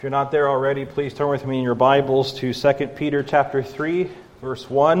If you're not there already, please turn with me in your Bibles to 2 Peter chapter 3, verse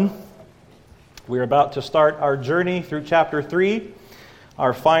 1. We're about to start our journey through chapter 3,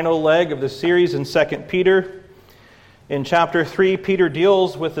 our final leg of the series in 2 Peter. In chapter 3, Peter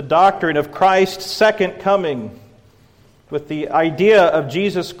deals with the doctrine of Christ's second coming, with the idea of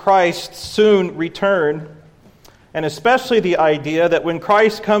Jesus Christ's soon return, and especially the idea that when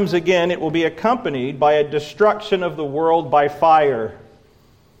Christ comes again, it will be accompanied by a destruction of the world by fire.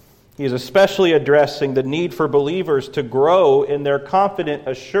 He is especially addressing the need for believers to grow in their confident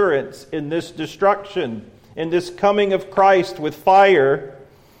assurance in this destruction, in this coming of Christ with fire.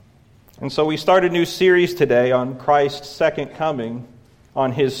 And so we start a new series today on Christ's second coming,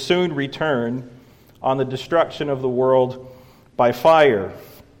 on His soon return, on the destruction of the world by fire.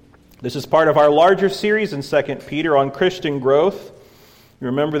 This is part of our larger series in 2 Peter on Christian growth. You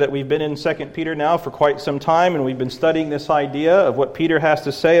remember that we've been in 2 Peter now for quite some time, and we've been studying this idea of what Peter has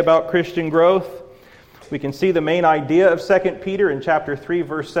to say about Christian growth. We can see the main idea of 2 Peter in chapter 3,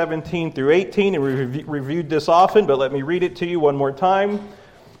 verse 17 through 18, and we've reviewed this often, but let me read it to you one more time.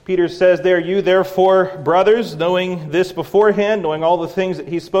 Peter says there, "You therefore, brothers, knowing this beforehand, knowing all the things that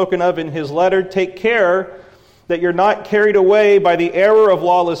he's spoken of in his letter, take care that you're not carried away by the error of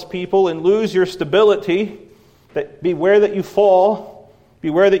lawless people and lose your stability, that beware that you fall.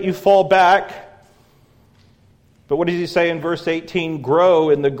 Beware that you fall back." But what does he say in verse 18?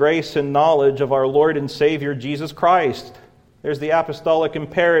 "Grow in the grace and knowledge of our Lord and Savior Jesus Christ." There's the apostolic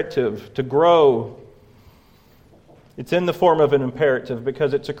imperative, to grow. It's in the form of an imperative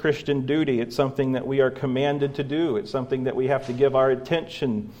because it's a Christian duty. It's something that we are commanded to do. It's something that we have to give our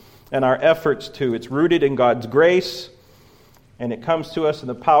attention and our efforts to. It's rooted in God's grace, and it comes to us in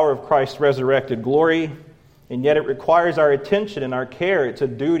the power of Christ's resurrected glory. And yet it requires our attention and our care. It's a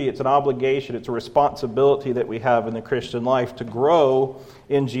duty, it's an obligation, it's a responsibility that we have in the Christian life to grow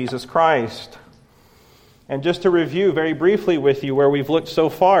in Jesus Christ. And just to review very briefly with you where we've looked so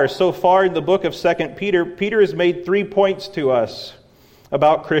far in the book of 2 Peter, Peter has made 3 points to us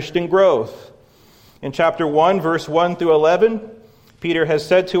about Christian growth. In chapter 1, verse 1 through 11, Peter has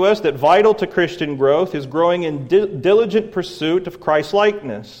said to us that vital to Christian growth is growing in diligent pursuit of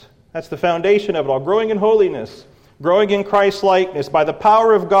Christ-likeness. That's the foundation of it all. Growing in holiness, growing in Christ-likeness. By the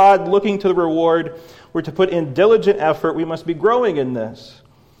power of God, looking to the reward, we're to put in diligent effort. We must be growing in this.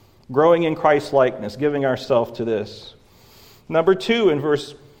 Growing in Christ-likeness, giving ourselves to this. Number 2, in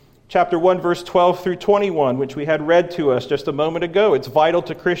chapter 1, verse 12 through 21, which we had read to us just a moment ago. It's vital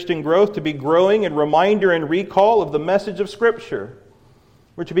to Christian growth to be growing in reminder and recall of the message of Scripture.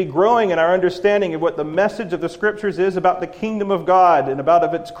 We're to be growing in our understanding of what the message of the Scriptures is about the kingdom of God and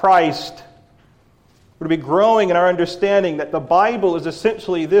of its Christ. We're to be growing in our understanding that the Bible is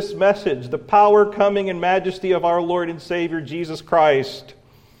essentially this message, the power, coming, and majesty of our Lord and Savior Jesus Christ.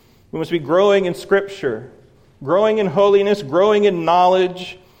 We must be growing in Scripture, growing in holiness, growing in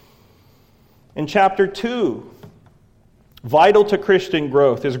knowledge. In chapter 2, vital to Christian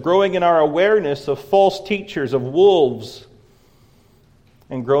growth is growing in our awareness of false teachers, of wolves,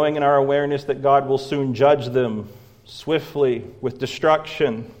 and growing in our awareness that God will soon judge them swiftly with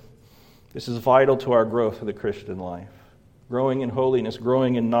destruction. This is vital to our growth of the Christian life. Growing in holiness,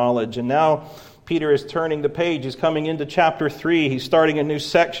 growing in knowledge. And now Peter is turning the page. He's coming into chapter 3. He's starting a new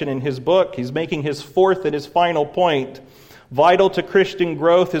section in his book. He's making his fourth and his final point. Vital to Christian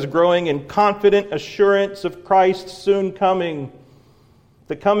growth is growing in confident assurance of Christ's soon coming.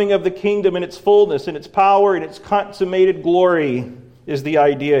 The coming of the kingdom in its fullness, in its power, in its consummated glory is the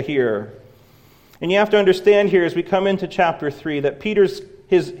idea here. And you have to understand here as we come into chapter 3 that Peter's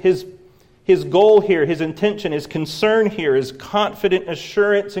his goal here, his intention, his concern here is confident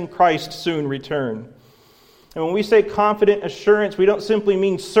assurance in Christ's soon return. And when we say confident assurance, we don't simply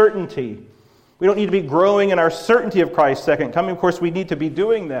mean certainty. We don't need to be growing in our certainty of Christ's second coming. Of course, we need to be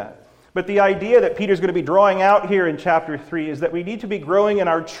doing that. But the idea that Peter's going to be drawing out here in chapter 3 is that we need to be growing in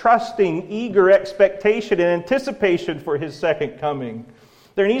our trusting, eager expectation and anticipation for His second coming.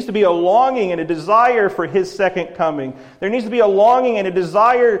 There needs to be a longing and a desire for His second coming. There needs to be a longing and a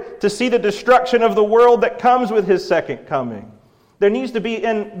desire to see the destruction of the world that comes with His second coming. There needs to be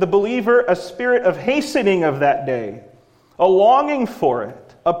in the believer a spirit of hastening of that day, a longing for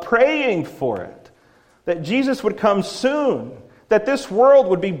it, a praying for it, that Jesus would come soon, that this world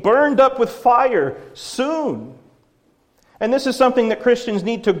would be burned up with fire soon. And this is something that Christians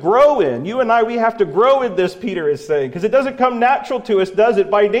need to grow in. You and I, we have to grow in this, Peter is saying, because it doesn't come natural to us, does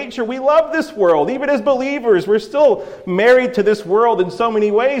it? By nature, we love this world. Even as believers, we're still married to this world in so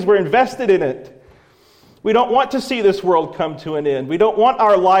many ways. We're invested in it. We don't want to see this world come to an end. We don't want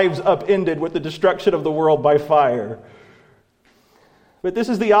our lives upended with the destruction of the world by fire. But this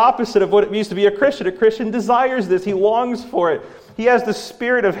is the opposite of what it means to be a Christian. A Christian desires this. He longs for it. He has the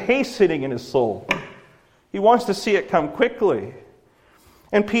spirit of hastening in his soul. He wants to see it come quickly.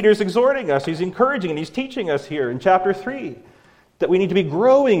 And Peter's exhorting us. He's encouraging and he's teaching us here in chapter 3 that we need to be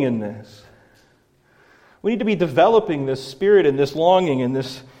growing in this. We need to be developing this spirit and this longing and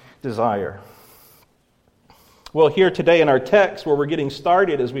this desire. Well, here today in our text where we're getting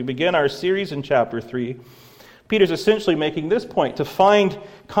started as we begin our series in chapter 3, Peter's essentially making this point. To find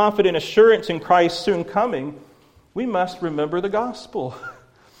confident assurance in Christ's soon coming, we must remember the gospel.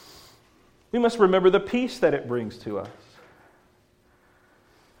 We must remember the peace that it brings to us.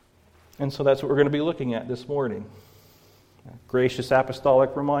 And so that's what we're going to be looking at this morning. A gracious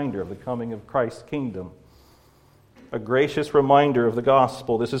apostolic reminder of the coming of Christ's kingdom. A gracious reminder of the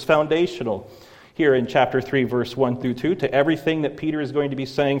gospel. This is foundational here in chapter 3, verse 1 through 2, to everything that Peter is going to be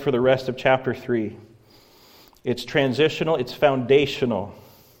saying for the rest of chapter 3. It's transitional, it's foundational.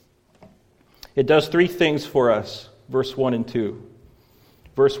 It does three things for us, verse 1 and 2.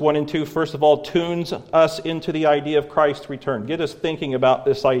 Verse 1 and 2, first of all, tunes us into the idea of Christ's return. Get us thinking about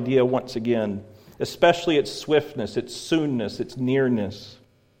this idea once again, especially its swiftness, its soonness, its nearness.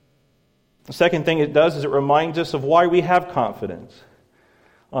 The second thing it does is it reminds us of why we have confidence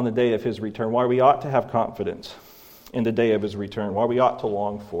on the day of his return, why we ought to have confidence in the day of his return, why we ought to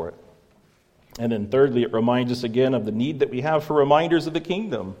long for it. And then thirdly, it reminds us again of the need that we have for reminders of the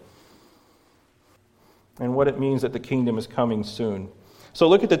kingdom and what it means that the kingdom is coming soon. So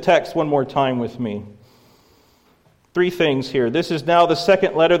look at the text one more time with me. Three things here. This is now the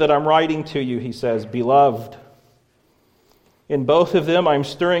second letter that I'm writing to you, he says, beloved. In both of them, I'm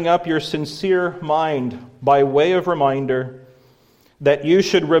stirring up your sincere mind by way of reminder that you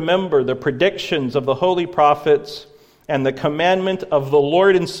should remember the predictions of the holy prophets and the commandment of the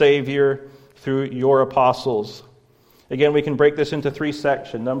Lord and Savior through your apostles. Again, we can break this into three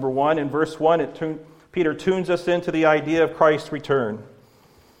sections. Number one, in verse 1, Peter tunes us into the idea of Christ's return.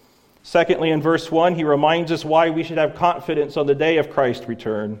 Secondly, in verse 1, he reminds us why we should have confidence on the day of Christ's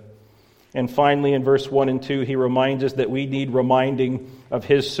return. And finally, in verse 1 and 2, he reminds us that we need reminding of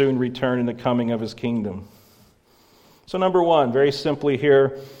his soon return and the coming of his kingdom. So number one, very simply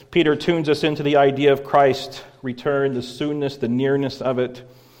here, Peter tunes us into the idea of Christ's return, the soonness, the nearness of it.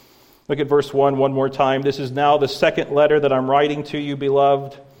 Look at verse 1 one more time. This is now the second letter that I'm writing to you,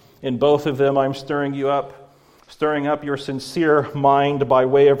 beloved. In both of them, I'm stirring up your sincere mind by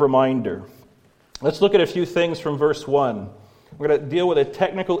way of reminder. Let's look at a few things from verse 1. We're going to deal with a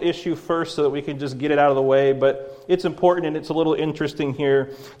technical issue first so that we can just get it out of the way, but it's important and it's a little interesting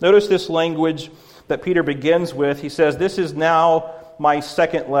here. Notice this language that Peter begins with. He says, this is now my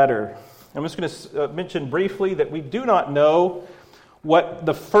second letter. I'm just going to mention briefly that we do not know what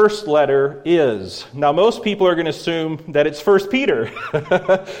the first letter is. Now, most people are going to assume that it's 1 Peter.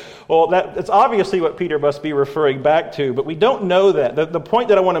 Well, that's obviously what Peter must be referring back to, but we don't know that. The point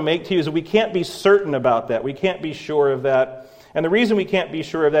that I want to make to you is that we can't be certain about that. We can't be sure of that. And the reason we can't be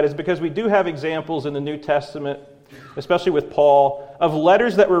sure of that is because we do have examples in the New Testament, especially with Paul, of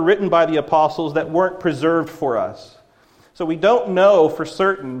letters that were written by the apostles that weren't preserved for us. So we don't know for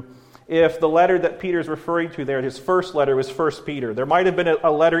certain if the letter that Peter's referring to there, his first letter, was 1 Peter. There might have been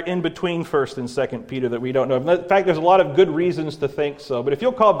a letter in between 1 and 2 Peter that we don't know. In fact, there's a lot of good reasons to think so. But if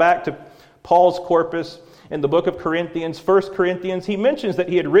you'll call back to Paul's corpus in the book of Corinthians, 1 Corinthians, he mentions that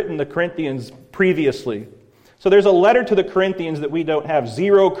he had written the Corinthians previously. So there's a letter to the Corinthians that we don't have.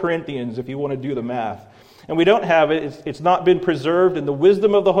 0 Corinthians, if you want to do the math. And we don't have it. It's not been preserved in the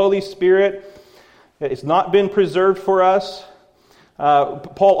wisdom of the Holy Spirit. It's not been preserved for us.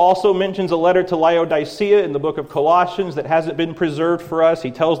 Paul also mentions a letter to Laodicea in the book of Colossians that hasn't been preserved for us.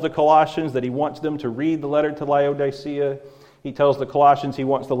 He tells the Colossians that he wants them to read the letter to Laodicea. He tells the Colossians he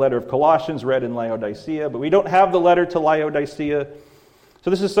wants the letter of Colossians read in Laodicea, but we don't have the letter to Laodicea. So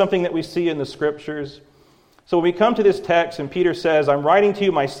this is something that we see in the Scriptures. So when we come to this text and Peter says, I'm writing to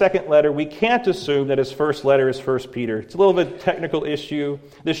you my second letter, we can't assume that his first letter is 1 Peter. It's a little bit of a technical issue.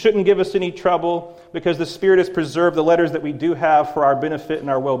 This shouldn't give us any trouble because the Spirit has preserved the letters that we do have for our benefit and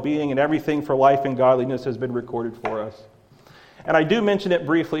our well-being, and everything for life and godliness has been recorded for us. And I do mention it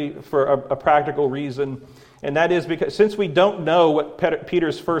briefly for a practical reason, and that is because since we don't know what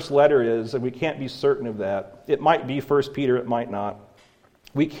Peter's first letter is, and we can't be certain of that, it might be 1 Peter, it might not.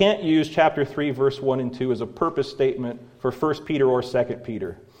 We can't use chapter 3, verse 1 and 2 as a purpose statement for 1 Peter or 2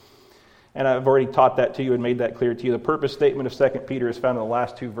 Peter. And I've already taught that to you and made that clear to you. The purpose statement of 2 Peter is found in the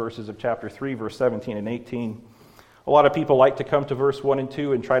last two verses of chapter 3, verse 17 and 18. A lot of people like to come to verse 1 and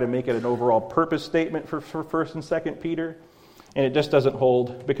 2 and try to make it an overall purpose statement for 1 and 2 Peter. And it just doesn't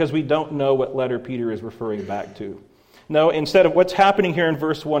hold because we don't know what letter Peter is referring back to. No, instead of what's happening here in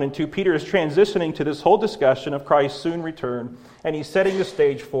verse 1 and 2, Peter is transitioning to this whole discussion of Christ's soon return, and he's setting the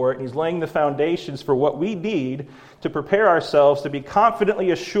stage for it, and he's laying the foundations for what we need to prepare ourselves to be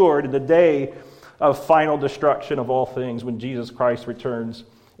confidently assured in the day of final destruction of all things when Jesus Christ returns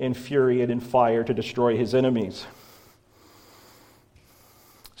in fury and in fire to destroy his enemies.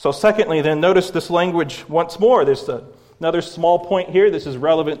 So secondly, then, notice this language once more. There's another small point here. This is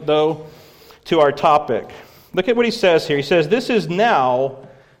relevant, though, to our topic. Look at what he says here. He says, this is now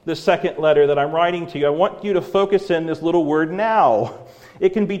the second letter that I'm writing to you. I want you to focus in this little word now.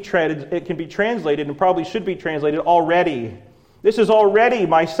 It can be translated, and probably should be translated, already. This is already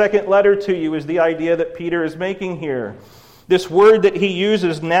my second letter to you, is the idea that Peter is making here. This word that he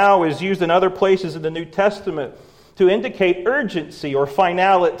uses now is used in other places in the New Testament to indicate urgency or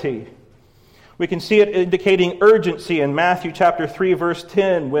finality. We can see it indicating urgency in Matthew chapter 3, verse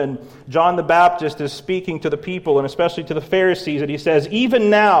 10, when John the Baptist is speaking to the people, and especially to the Pharisees, and he says, even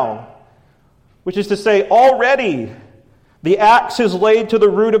now, which is to say, already, the axe is laid to the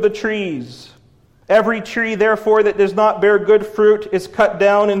root of the trees. Every tree, therefore, that does not bear good fruit is cut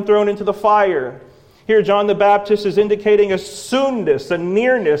down and thrown into the fire. Here, John the Baptist is indicating a soonness, a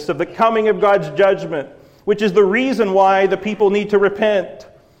nearness of the coming of God's judgment, which is the reason why the people need to repent.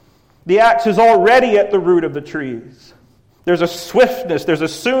 The axe is already at the root of the trees. There's a swiftness, there's a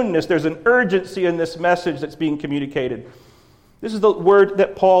soonness, there's an urgency in this message that's being communicated. This is the word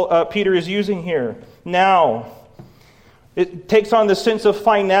that Peter is using here. Now. It takes on the sense of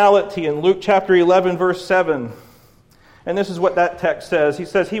finality in Luke chapter 11, verse 7. And this is what that text says. He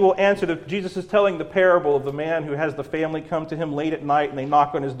says, he will answer. Jesus is telling the parable of the man who has the family come to him late at night, and they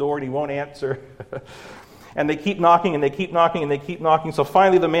knock on his door and he won't answer. And they keep knocking, and they keep knocking, and they keep knocking. So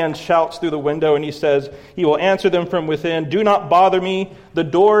finally the man shouts through the window, and he says, he will answer them from within, do not bother me. The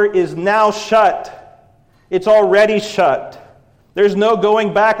door is now shut. It's already shut. There's no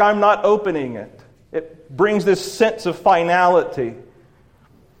going back. I'm not opening it. It brings this sense of finality.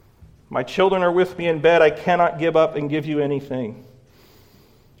 My children are with me in bed. I cannot give up and give you anything.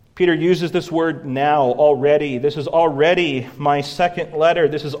 Peter uses this word now, already. This is already my second letter.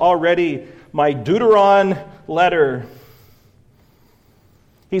 This is already my Deuteron letter.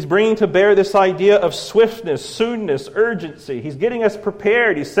 He's bringing to bear this idea of swiftness, soonness, urgency. He's getting us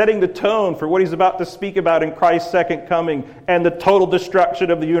prepared. He's setting the tone for what he's about to speak about in Christ's second coming and the total destruction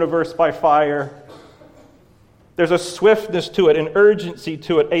of the universe by fire. There's a swiftness to it, an urgency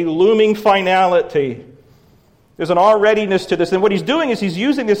to it, a looming finality. There's an alreadiness to this. And what he's doing is he's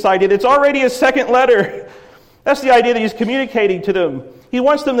using this idea that it's already his second letter. That's the idea that he's communicating to them. He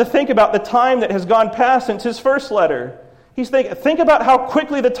wants them to think about the time that has gone past since his first letter. He's think about how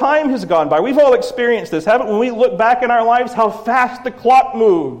quickly the time has gone by. We've all experienced this, haven't we? When we look back in our lives, how fast the clock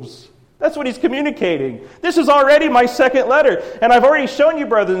moves. That's what he's communicating. This is already my second letter. And I've already shown you,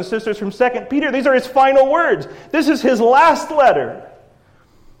 brothers and sisters, from 2 Peter, these are his final words. This is his last letter.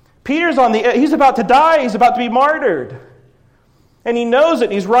 Peter's he's about to die. He's about to be martyred. And he knows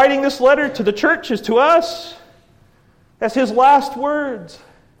it. He's writing this letter to the churches, to us. That's his last words.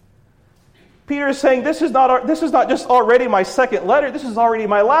 Peter is saying, this is not just already my second letter. This is already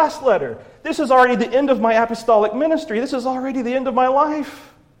my last letter. This is already the end of my apostolic ministry. This is already the end of my life.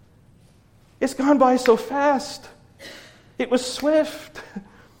 It's gone by so fast. It was swift.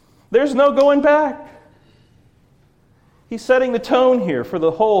 There's no going back. He's setting the tone here for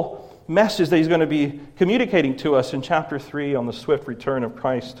the whole message that he's going to be communicating to us in chapter 3 on the swift return of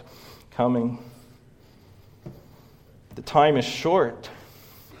Christ coming. The time is short.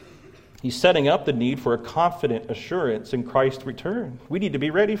 He's setting up the need for a confident assurance in Christ's return. We need to be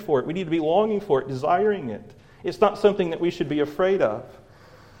ready for it. We need to be longing for it, desiring it. It's not something that we should be afraid of.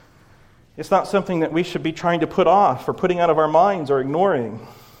 It's not something that we should be trying to put off or putting out of our minds or ignoring.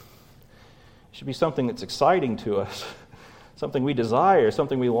 It should be something that's exciting to us, something we desire,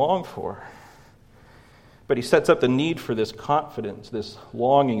 something we long for. But he sets up the need for this confidence, this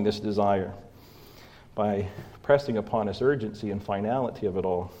longing, this desire by pressing upon us urgency and finality of it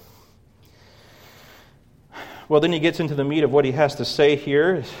all. Well, then he gets into the meat of what he has to say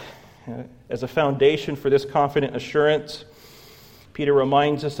here as a foundation for this confident assurance. Peter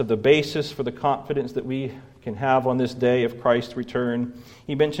reminds us of the basis for the confidence that we can have on this day of Christ's return.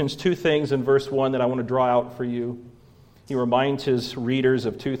 He mentions two things in verse 1 that I want to draw out for you. He reminds his readers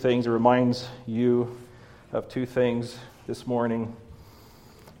of two things. He reminds you of two things this morning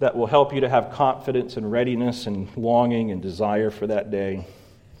that will help you to have confidence and readiness and longing and desire for that day.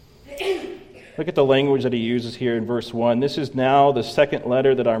 Look at the language that he uses here in verse 1. This is now the second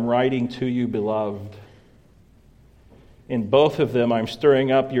letter that I'm writing to you, beloved. In both of them, I'm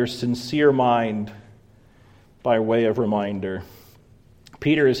stirring up your sincere mind. by way of reminder.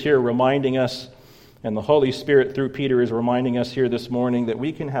 Peter is here reminding us, and the Holy Spirit through Peter is reminding us here this morning that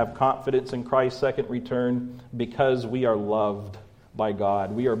we can have confidence in Christ's second return because we are loved by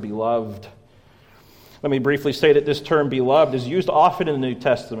God. We are beloved. Let me briefly say that this term beloved is used often in the New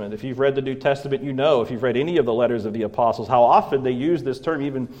Testament. If you've read the New Testament, you know, if you've read any of the letters of the apostles, how often they use this term.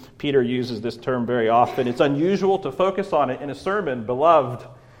 Even Peter uses this term very often. It's unusual to focus on it in a sermon, beloved,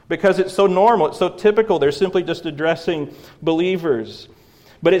 because it's so normal, it's so typical. They're simply just addressing believers.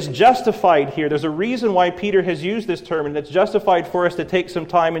 But it's justified here. There's a reason why Peter has used this term, and it's justified for us to take some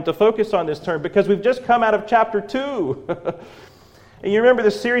time and to focus on this term, because we've just come out of chapter 2. And you remember the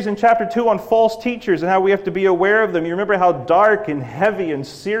series in chapter 2 on false teachers and how we have to be aware of them. You remember how dark and heavy and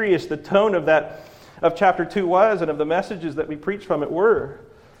serious the tone of chapter 2 was, and of the messages that we preached from it were.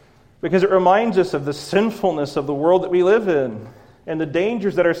 Because it reminds us of the sinfulness of the world that we live in and the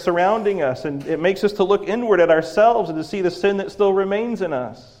dangers that are surrounding us. And it makes us to look inward at ourselves and to see the sin that still remains in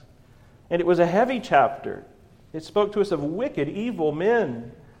us. And it was a heavy chapter. It spoke to us of wicked, evil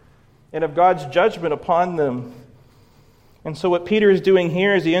men and of God's judgment upon them. And so what Peter is doing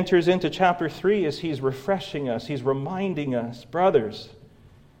here as he enters into chapter 3 is he's refreshing us. He's reminding us, brothers,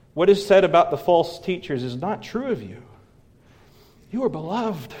 what is said about the false teachers is not true of you. You are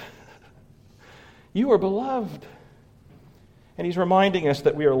beloved. You are beloved. And he's reminding us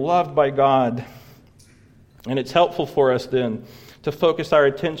that we are loved by God. And it's helpful for us then to focus our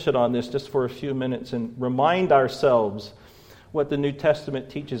attention on this just for a few minutes and remind ourselves what the New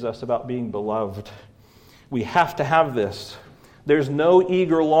Testament teaches us about being beloved. We have to have this. There's no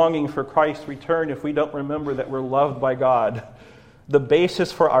eager longing for Christ's return if we don't remember that we're loved by God. The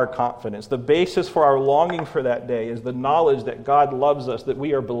basis for our confidence, the basis for our longing for that day is the knowledge that God loves us, that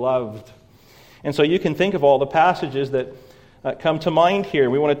we are beloved. And so you can think of all the passages that come to mind here.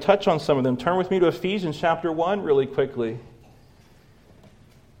 We want to touch on some of them. Turn with me to Ephesians chapter 1 really quickly.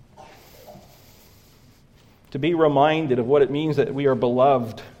 To be reminded of what it means that we are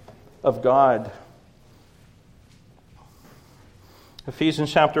beloved of God.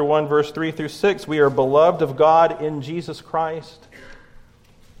 Ephesians chapter 1, verse 3 through 6, we are beloved of God in Jesus Christ.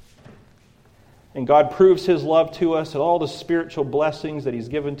 And God proves His love to us and all the spiritual blessings that He's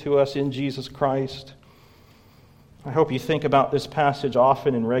given to us in Jesus Christ. I hope you think about this passage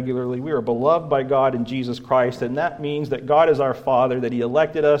often and regularly. We are beloved by God in Jesus Christ, and that means that God is our Father, that He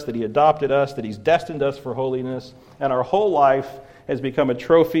elected us, that He adopted us, that He's destined us for holiness, and our whole life has become a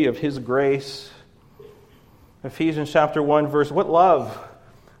trophy of His grace. Ephesians chapter 1 verse, what love?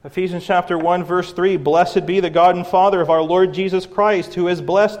 Ephesians chapter 1 verse 3, blessed be the God and Father of our Lord Jesus Christ, who has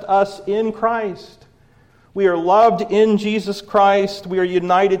blessed us in Christ. We are loved in Jesus Christ. We are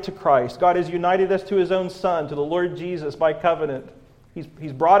united to Christ. God has united us to His own Son, to the Lord Jesus by covenant.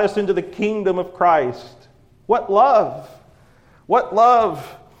 He's brought us into the kingdom of Christ. What love! What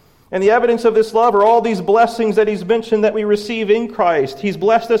love! And the evidence of this love are all these blessings that He's mentioned that we receive in Christ. He's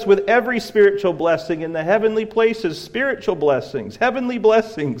blessed us with every spiritual blessing in the heavenly places, spiritual blessings, heavenly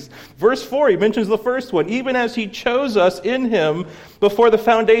blessings. Verse 4, He mentions the first one. Even as He chose us in Him before the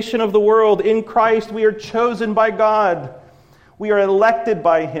foundation of the world, in Christ we are chosen by God. We are elected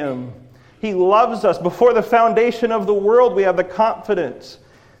by Him. He loves us. Before the foundation of the world, we have the confidence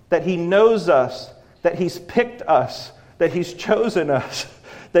that He knows us, that He's picked us, that He's chosen us,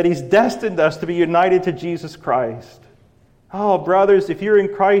 that He's destined us to be united to Jesus Christ. Oh, brothers, if you're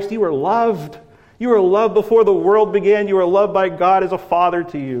in Christ, you are loved. You are loved before the world began. You are loved by God as a Father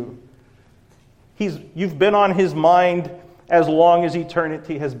to you. You've been on His mind as long as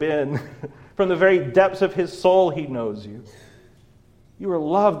eternity has been. From the very depths of His soul, He knows you. You are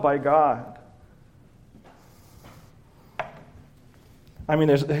loved by God. I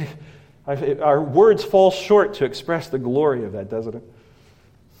mean, our words fall short to express the glory of that, doesn't it?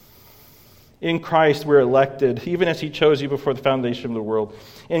 In Christ we're elected, even as He chose you before the foundation of the world.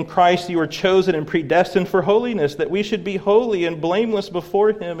 In Christ you are chosen and predestined for holiness, that we should be holy and blameless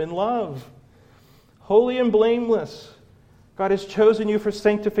before Him in love. Holy and blameless. God has chosen you for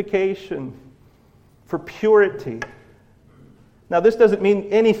sanctification, for purity. Now this doesn't mean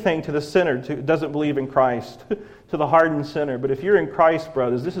anything to the sinner who doesn't believe in Christ, to the hardened sinner. But if you're in Christ,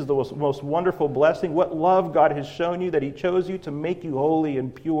 brothers, this is the most wonderful blessing. What love God has shown you, that He chose you to make you holy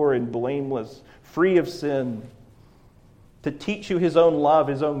and pure and blameless, free of sin, to teach you His own love,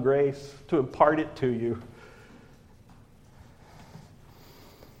 His own grace, to impart it to you.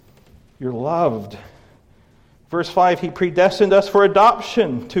 You're loved. Verse 5, He predestined us for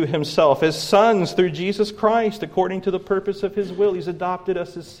adoption to Himself as sons through Jesus Christ, according to the purpose of His will. He's adopted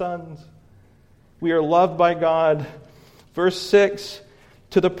us as sons. We are loved by God. Verse 6,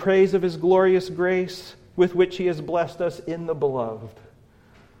 to the praise of His glorious grace, with which he has blessed us in the beloved.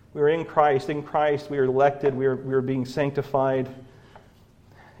 We are in Christ. In Christ we are elected. We are being sanctified.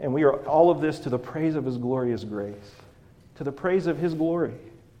 And we are all of this to the praise of his glorious grace. To the praise of his glory.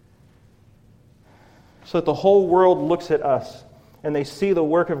 So that the whole world looks at us and they see the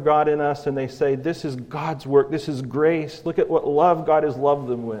work of God in us and they say, this is God's work. This is grace. Look at what love God has loved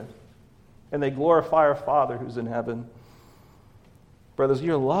them with. And they glorify our Father who's in heaven. Brothers,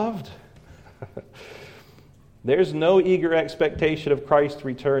 you're loved. There's no eager expectation of Christ's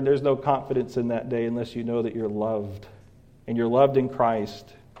return. There's no confidence in that day unless you know that you're loved. And you're loved in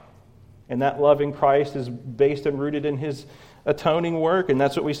Christ. And that love in Christ is based and rooted in his atoning work. And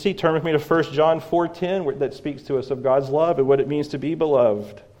that's what we see. Turn with me to 1 John 4:10 that speaks to us of God's love and what it means to be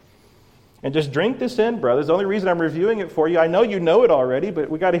beloved. And just drink this in, brothers. The only reason I'm reviewing it for you, I know you know it already, but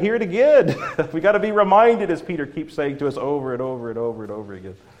we got to hear it again. We got to be reminded, as Peter keeps saying to us over and over and over and over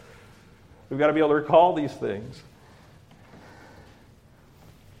again. We've got to be able to recall these things.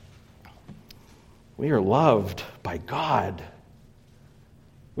 We are loved by God,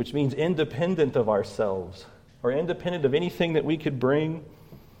 which means independent of ourselves or independent of anything that we could bring.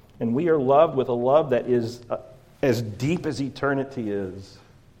 And we are loved with a love that is as deep as eternity is,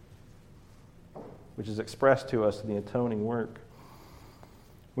 which is expressed to us in the atoning work.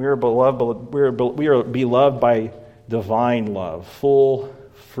 We are beloved by divine love, full,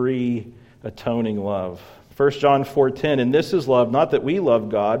 free, atoning love. 1 John 4:10, and this is love, not that we love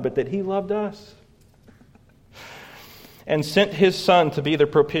God, but that he loved us and sent his Son to be the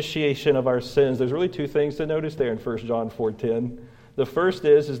propitiation of our sins. There's really two things to notice there in 1 John 4:10. The first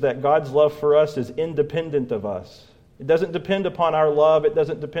is that God's love for us is independent of us. It doesn't depend upon our love. It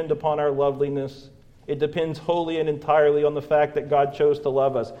doesn't depend upon our loveliness. It depends wholly and entirely on the fact that God chose to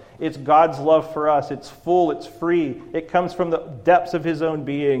love us. It's God's love for us. It's full. It's free. It comes from the depths of his own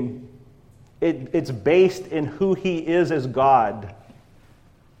being. It's based in who he is as God.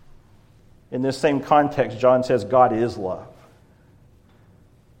 In this same context, John says God is love.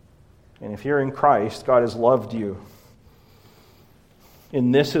 And if you're in Christ, God has loved you.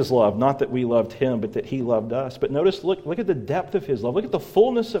 And this is love, not that we loved him, but that he loved us. But notice, look at the depth of his love. Look at the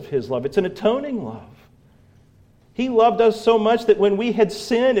fullness of his love. It's an atoning love. He loved us so much that when we had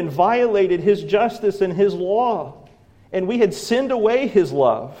sinned and violated his justice and his law, and we had sinned away his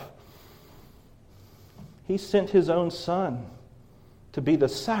love, he sent his own Son to be the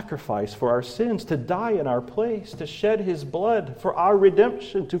sacrifice for our sins, to die in our place, to shed his blood for our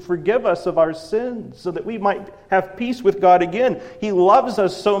redemption, to forgive us of our sins, so that we might have peace with God again. He loves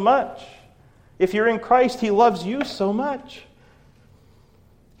us so much. If you're in Christ, he loves you so much.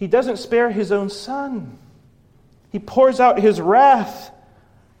 He doesn't spare his own Son. He pours out his wrath,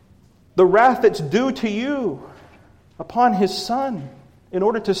 the wrath that's due to you, upon his Son, in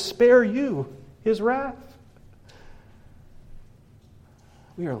order to spare you his wrath.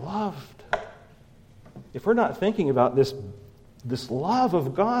 We are loved. If we're not thinking about this love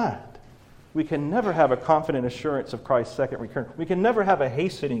of God, we can never have a confident assurance of Christ's second return. We can never have a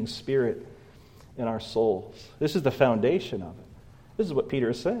hastening spirit in our souls. This is the foundation of it. This is what Peter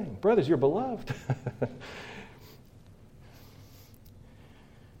is saying. Brothers, you're beloved.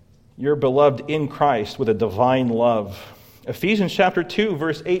 You're beloved in Christ with a divine love. Ephesians chapter 2,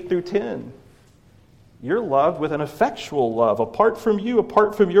 verse 8 through 10. You're loved with an effectual love, apart from you,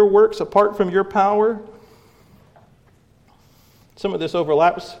 apart from your works, apart from your power. Some of this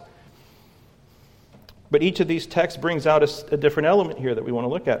overlaps, but each of these texts brings out a different element here that we want to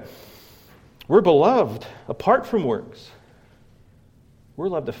look at. We're beloved apart from works. We're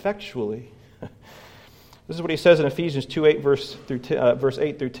loved effectually. This is what he says in Ephesians 2:8, verse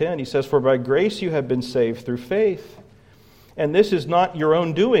 8 through 10. He says, "For by grace you have been saved through faith, and this is not your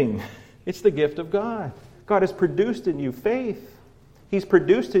own doing. It's the gift of God." God has produced in you faith. He's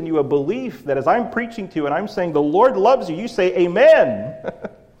produced in you a belief that as I'm preaching to you and I'm saying the Lord loves you, you say amen.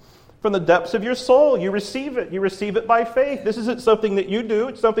 From the depths of your soul, you receive it. You receive it by faith. This isn't something that you do.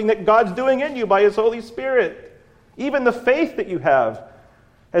 It's something that God's doing in you by his Holy Spirit. Even the faith that you have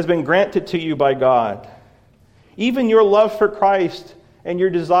has been granted to you by God. Even your love for Christ and your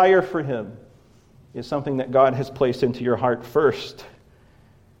desire for him is something that God has placed into your heart first.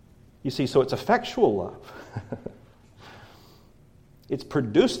 You see, so it's effectual love. It's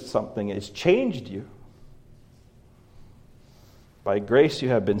produced something. It's changed you. By grace you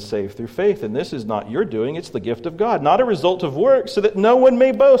have been saved through faith, and this is not your doing. It's the gift of God, not a result of works, so that no one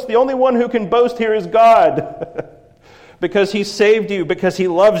may boast. The only one who can boast here is God. Because he saved you, because he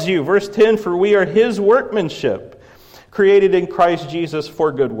loves you. Verse 10, "For we are his workmanship, created in Christ Jesus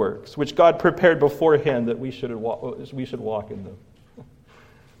for good works, which God prepared beforehand that we should walk in them."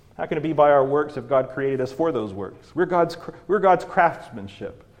 How can it be by our works if God created us for those works? We're God's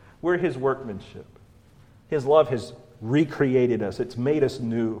craftsmanship. We're His workmanship. His love has recreated us. It's made us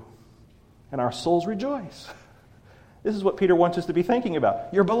new. And our souls rejoice. This is what Peter wants us to be thinking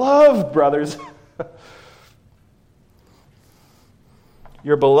about. You're beloved, brothers.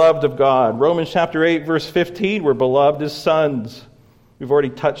 You're beloved of God. Romans chapter 8, verse 15, we're beloved as sons. We've already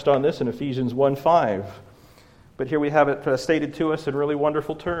touched on this in Ephesians 1:5. But here we have it stated to us in really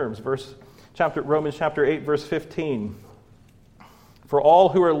wonderful terms. Romans chapter 8, verse 15. For all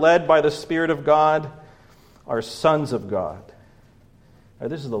who are led by the Spirit of God are sons of God. Now,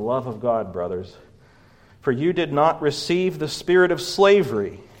 this is the love of God, brothers. For you did not receive the spirit of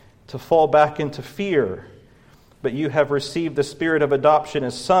slavery to fall back into fear, but you have received the spirit of adoption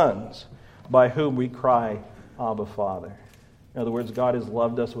as sons, by whom we cry, Abba, Father. In other words, God has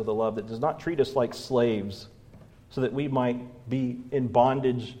loved us with a love that does not treat us like slaves, so that we might be in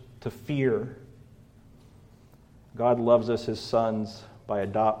bondage to fear. God loves us as sons by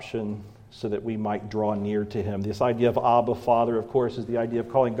adoption, so that we might draw near to Him. This idea of Abba, Father, of course, is the idea of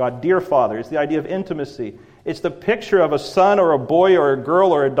calling God dear Father. It's the idea of intimacy. It's the picture of a son or a boy or a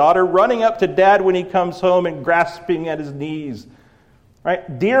girl or a daughter running up to Dad when he comes home and grasping at his knees.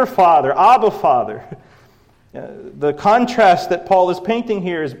 Right? Dear Father, Abba, Father. The contrast that Paul is painting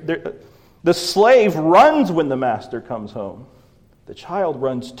here is the slave runs when the master comes home. The child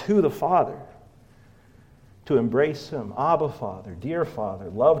runs to the Father to embrace Him. Abba, Father, dear Father,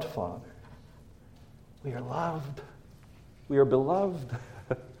 loved Father. We are loved. We are beloved.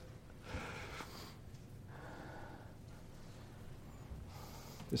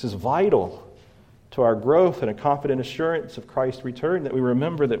 This is vital to our growth and a confident assurance of Christ's return, that we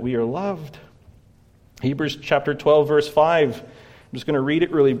remember that we are loved. Hebrews chapter 12, verse 5. I'm just going to read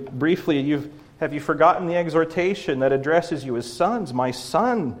it really briefly. Have you forgotten the exhortation that addresses you as sons? My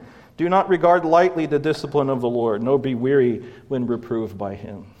son, do not regard lightly the discipline of the Lord, nor be weary when reproved by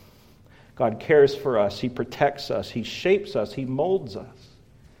Him. God cares for us. He protects us. He shapes us. He molds us.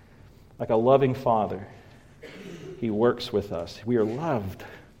 Like a loving Father, He works with us. We are loved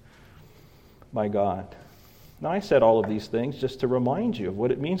by God. Now, I said all of these things just to remind you of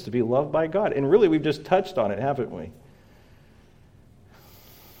what it means to be loved by God. And really, we've just touched on it, haven't we?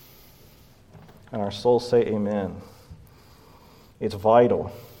 And our souls say amen. It's vital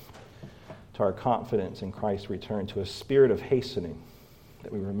to our confidence in Christ's return, to a spirit of hastening,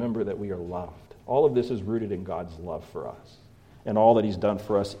 that we remember that we are loved. All of this is rooted in God's love for us and all that He's done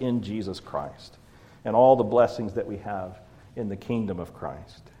for us in Jesus Christ and all the blessings that we have in the kingdom of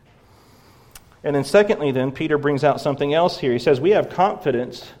Christ. And then secondly, then, Peter brings out something else here. He says we have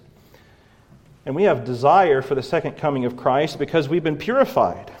confidence and we have desire for the second coming of Christ because we've been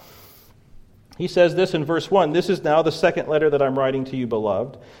purified. He says this in verse 1, this is now the second letter that I'm writing to you,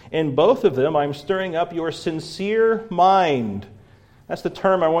 beloved. In both of them, I'm stirring up your sincere mind. That's the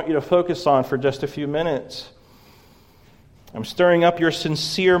term I want you to focus on for just a few minutes. I'm stirring up your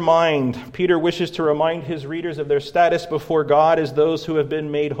sincere mind. Peter wishes to remind his readers of their status before God as those who have been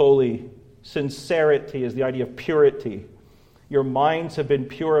made holy. Sincerity is the idea of purity. Your minds have been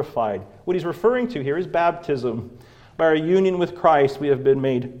purified. What he's referring to here is baptism. By our union with Christ, we have been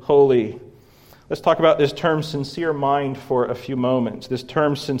made holy. Let's talk about this term sincere mind for a few moments. This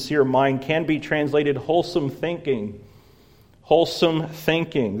term sincere mind can be translated wholesome thinking. Wholesome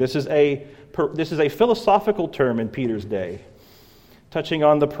thinking. This is a philosophical term in Peter's day, touching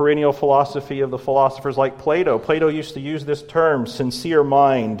on the perennial philosophy of the philosophers like Plato. Plato used to use this term, sincere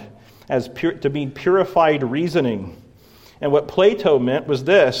mind, as to mean purified reasoning. And what Plato meant was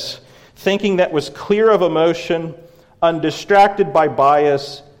this: thinking that was clear of emotion, undistracted by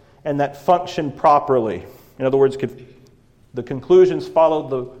bias, and that functioned properly. In other words, the conclusions followed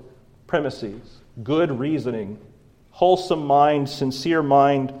the premises. Good reasoning, wholesome mind, sincere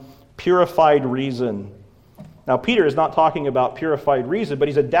mind, purified reason. Now, Peter is not talking about purified reason, but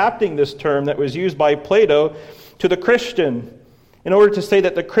he's adapting this term that was used by Plato to the Christian in order to say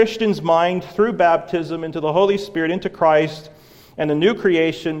that the Christian's mind, through baptism into the Holy Spirit, into Christ, and the new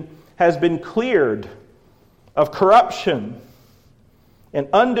creation, has been cleared of corruption and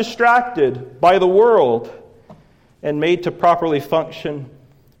undistracted by the world and made to properly function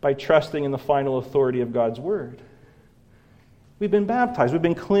by trusting in the final authority of God's Word. We've been baptized. We've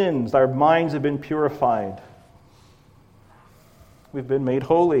been cleansed. Our minds have been purified. We've been made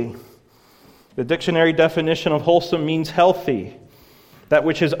holy. The dictionary definition of wholesome means healthy, that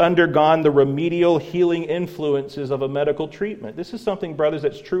which has undergone the remedial healing influences of a medical treatment. This is something, brothers,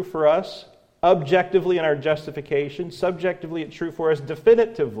 that's true for us objectively in our justification. Subjectively, it's true for us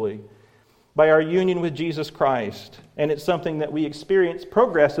definitively by our union with Jesus Christ. And it's something that we experience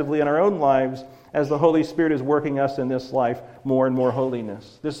progressively in our own lives as the Holy Spirit is working us in this life more and more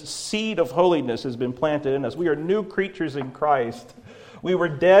holiness. This seed of holiness has been planted in us. We are new creatures in Christ. We were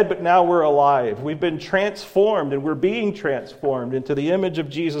dead, but now we're alive. We've been transformed, and we're being transformed into the image of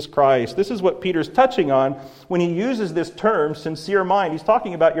Jesus Christ. This is what Peter's touching on when he uses this term, sincere mind. He's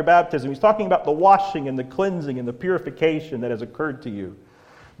talking about your baptism. He's talking about the washing and the cleansing and the purification that has occurred to you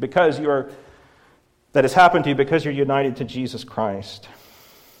that has happened to you because you're united to Jesus Christ.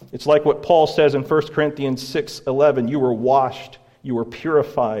 It's like what Paul says in 1 Corinthians 6:11. You were washed, you were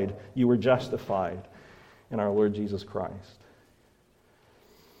purified, you were justified in our Lord Jesus Christ.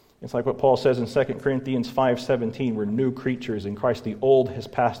 It's like what Paul says in 2 Corinthians 5:17, we're new creatures in Christ. The old has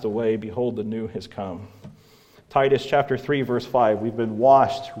passed away. Behold, the new has come. Titus chapter 3, verse 5, we've been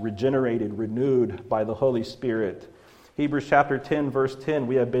washed, regenerated, renewed by the Holy Spirit. Hebrews chapter 10, verse 10,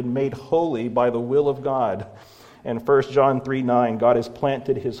 we have been made holy by the will of God. And 1 John 3:9, God has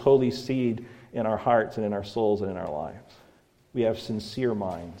planted his holy seed in our hearts and in our souls and in our lives. We have sincere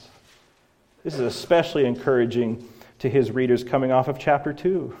minds. This is especially encouraging to his readers coming off of chapter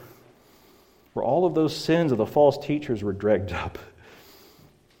 2. Where all of those sins of the false teachers were dragged up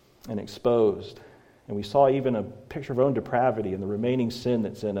and exposed. And we saw even a picture of our own depravity and the remaining sin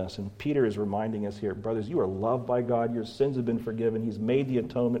that's in us. And Peter is reminding us here, brothers, you are loved by God. Your sins have been forgiven. He's made the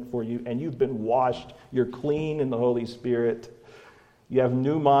atonement for you. And you've been washed. You're clean in the Holy Spirit. You have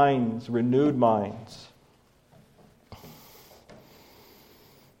new minds, renewed minds.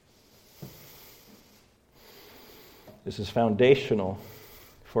 This is foundational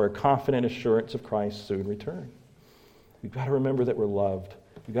for a confident assurance of Christ's soon return. We've got to remember that we're loved.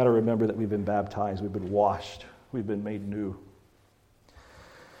 We've got to remember that we've been baptized, we've been washed, we've been made new.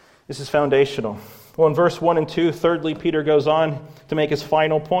 This is foundational. Well, in verse 1 and 2, thirdly, Peter goes on to make his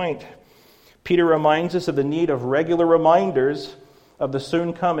final point. Peter reminds us of the need of regular reminders of the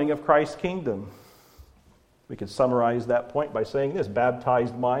soon coming of Christ's kingdom. We could summarize that point by saying this: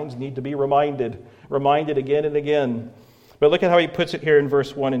 baptized minds need to be reminded again and again. But look at how he puts it here in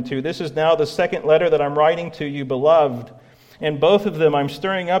verse 1 and 2. This is now the second letter that I'm writing to you, beloved. In both of them I'm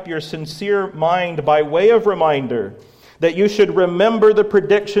stirring up your sincere mind by way of reminder that you should remember the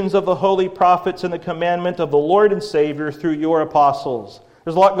predictions of the holy prophets and the commandment of the Lord and Savior through your apostles.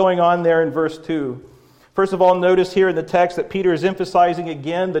 There's a lot going on there in verse 2. First of all, notice here in the text that Peter is emphasizing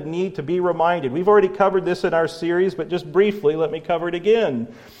again the need to be reminded. We've already covered this in our series, but just briefly, let me cover it again.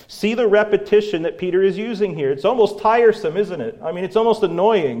 See the repetition that Peter is using here. It's almost tiresome, isn't it? I mean, it's almost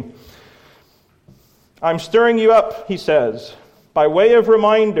annoying. I'm stirring you up, he says, by way of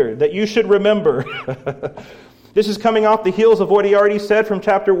reminder that you should remember. This is coming off the heels of what he already said from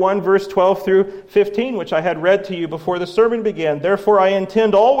chapter 1, verse 12 through 15, which I had read to you before the sermon began. Therefore, I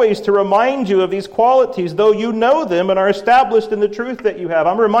intend always to remind you of these qualities, though you know them and are established in the truth that you have.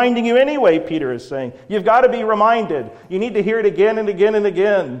 I'm reminding you anyway, Peter is saying. You've got to be reminded. You need to hear it again and again and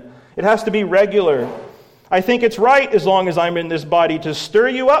again. It has to be regular. I think it's right, as long as I'm in this body, to stir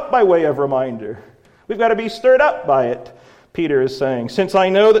you up by way of reminder. We've got to be stirred up by it. Peter is saying, since I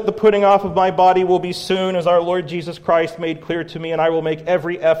know that the putting off of my body will be soon, as our Lord Jesus Christ made clear to me, and I will make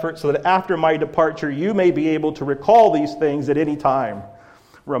every effort so that after my departure you may be able to recall these things at any time.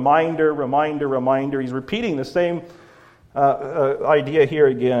 Reminder, reminder, reminder. He's repeating the same idea here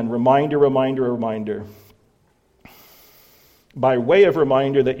again. Reminder, reminder, reminder. By way of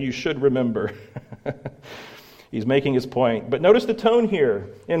reminder that you should remember. He's making his point. But notice the tone here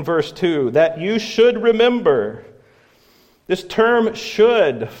in verse 2, that you should remember. This term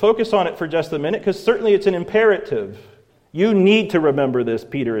should, focus on it for just a minute, because certainly it's an imperative. You need to remember this,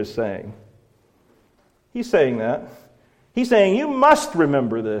 Peter is saying. He's saying that. He's saying you must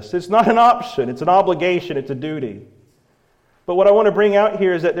remember this. It's not an option, it's an obligation, it's a duty. But what I want to bring out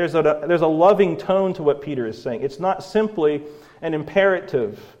here is that there's a loving tone to what Peter is saying. It's not simply an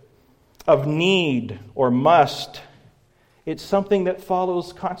imperative of need or must. It's something that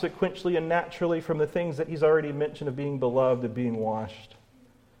follows consequentially and naturally from the things that he's already mentioned of being beloved, of being washed.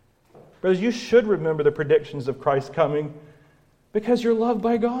 Brothers, you should remember the predictions of Christ's coming because you're loved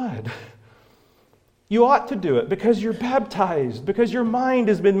by God. You ought to do it because you're baptized, because your mind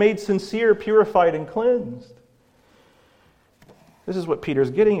has been made sincere, purified, and cleansed. This is what Peter's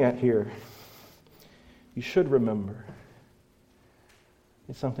getting at here. You should remember.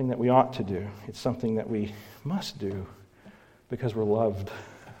 It's something that we ought to do. It's something that we must do. Because we're loved.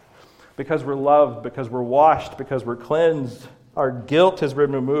 Because we're loved, because we're washed, because we're cleansed. Our guilt has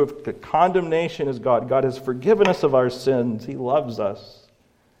been removed. The condemnation is God. God has forgiven us of our sins. He loves us.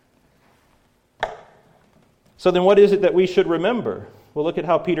 So then what is it that we should remember? Well, look at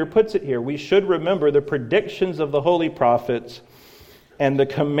how Peter puts it here. We should remember the predictions of the holy prophets and the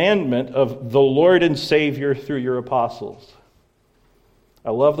commandment of the Lord and Savior through your apostles. I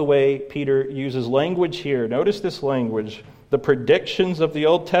love the way Peter uses language here. Notice this language. The predictions of the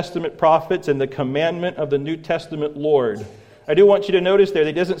Old Testament prophets and the commandment of the New Testament Lord. I do want you to notice there that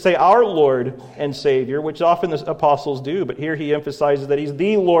he doesn't say our Lord and Savior, which often the apostles do, but here he emphasizes that he's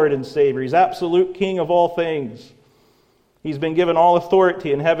the Lord and Savior. He's absolute King of all things. He's been given all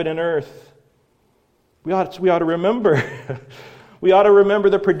authority in heaven and earth. We ought to remember. We ought to remember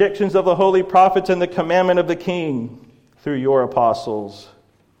the predictions of the holy prophets and the commandment of the King through your apostles.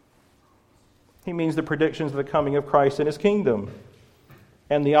 He means the predictions of the coming of Christ and his kingdom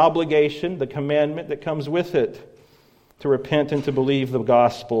and the obligation, the commandment that comes with it to repent and to believe the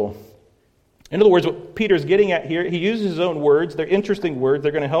gospel. In other words, what Peter's getting at here, he uses his own words. They're interesting words.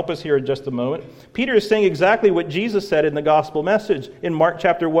 They're going to help us here in just a moment. Peter is saying exactly what Jesus said in the gospel message in Mark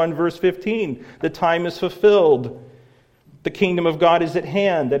chapter 1, verse 15. The time is fulfilled. The kingdom of God is at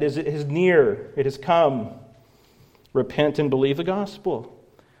hand. That is, it is near. It has come. Repent and believe the gospel.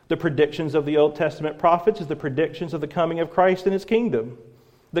 The predictions of the Old Testament prophets is the predictions of the coming of Christ and his kingdom.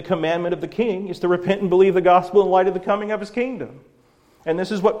 The commandment of the king is to repent and believe the gospel in light of the coming of his kingdom. And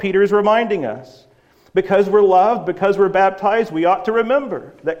this is what Peter is reminding us. Because we're loved, because we're baptized, we ought to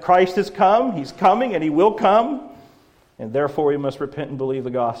remember that Christ has come, he's coming, and he will come. And therefore we must repent and believe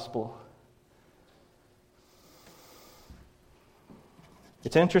the gospel.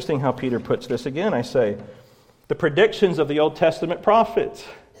 It's interesting how Peter puts this again, I say. The predictions of the Old Testament prophets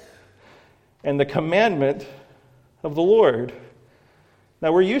and the commandment of the Lord.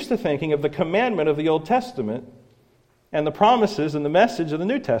 Now, we're used to thinking of the commandment of the Old Testament and the promises and the message of the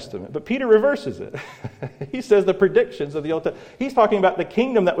New Testament. But Peter reverses it. He says the predictions of the Old Testament. He's talking about the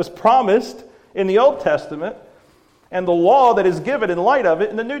kingdom that was promised in the Old Testament and the law that is given in light of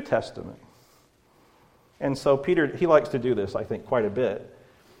it in the New Testament. And so Peter, he likes to do this, I think, quite a bit.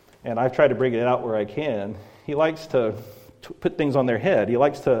 And I've tried to bring it out where I can. He likes to put things on their head. He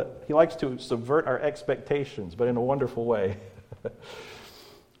likes to subvert our expectations, but in a wonderful way.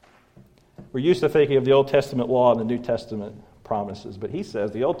 We're used to thinking of the Old Testament law and the New Testament promises, but he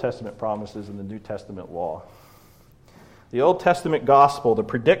says the Old Testament promises and the New Testament law. The Old Testament gospel, the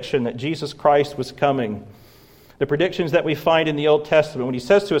prediction that Jesus Christ was coming, the predictions that we find in the Old Testament. When he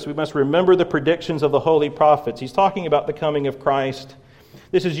says to us, we must remember the predictions of the holy prophets. He's talking about the coming of Christ.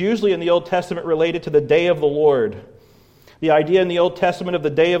 This is usually in the Old Testament related to the day of the Lord. The idea in the Old Testament of the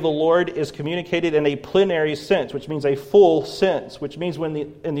day of the Lord is communicated in a plenary sense, which means a full sense, which means when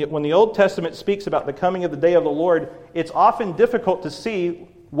the Old Testament speaks about the coming of the day of the Lord, it's often difficult to see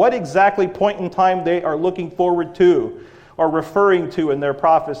what exactly point in time they are looking forward to or referring to in their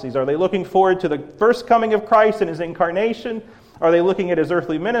prophecies. Are they looking forward to the first coming of Christ and his incarnation? Are they looking at his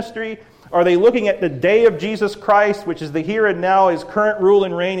earthly ministry? Are they looking at the day of Jesus Christ, which is the here and now, his current rule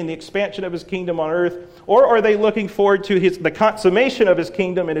and reign and the expansion of his kingdom on earth? Or are they looking forward to the consummation of his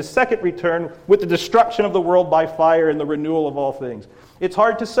kingdom and his second return with the destruction of the world by fire and the renewal of all things? It's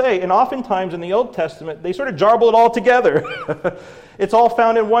hard to say. And oftentimes in the Old Testament, they sort of jarble it all together. It's all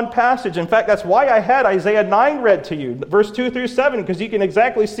found in one passage. In fact, that's why I had Isaiah 9 read to you, verse 2 through 7, because you can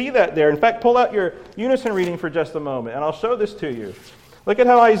exactly see that there. In fact, pull out your unison reading for just a moment, and I'll show this to you. Look at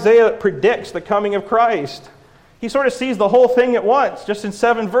how Isaiah predicts the coming of Christ. He sort of sees the whole thing at once, just in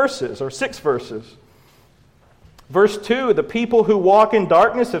 7 verses, or 6 verses. Verse 2, the people who walk in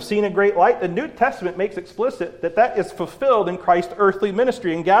darkness have seen a great light. The New Testament makes explicit that is fulfilled in Christ's earthly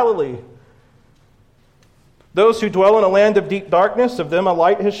ministry in Galilee. Those who dwell in a land of deep darkness, of them a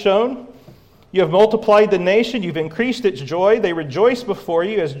light has shone. You have multiplied the nation, you've increased its joy. They rejoice before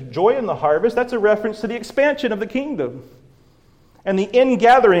you as joy in the harvest. That's a reference to the expansion of the kingdom and the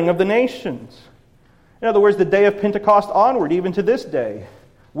ingathering of the nations. In other words, the day of Pentecost onward, even to this day.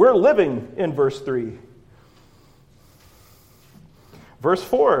 We're living in verse 3. Verse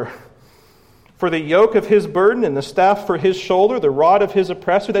 4, for the yoke of his burden and the staff for his shoulder, the rod of his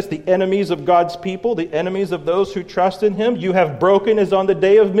oppressor, that's the enemies of God's people, the enemies of those who trust in him, you have broken as on the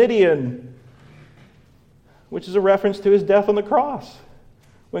day of Midian, which is a reference to his death on the cross,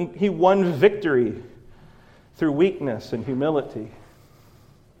 when he won victory through weakness and humility.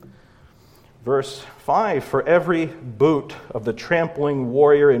 Verse 5, for every boot of the trampling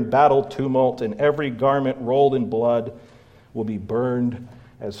warrior in battle tumult and every garment rolled in blood will be burned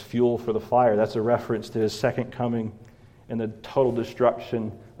as fuel for the fire. That's a reference to his second coming and the total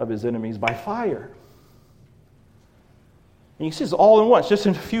destruction of his enemies by fire. And he says all in once, just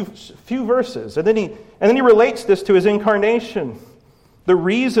in a few verses. And then he relates this to his incarnation. The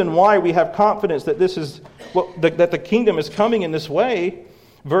reason why we have confidence that this is that the kingdom is coming in this way.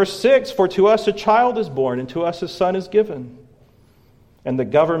 Verse 6, for to us a child is born, and to us a son is given. And the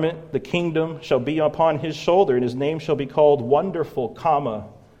government, the kingdom, shall be upon his shoulder, and his name shall be called Wonderful,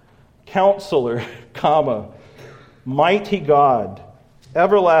 Counselor, Mighty God,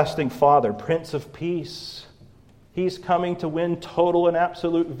 Everlasting Father, Prince of Peace. He's coming to win total and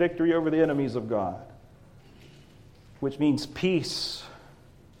absolute victory over the enemies of God, which means peace.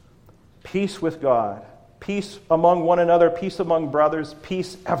 Peace with God. Peace among one another. Peace among brothers.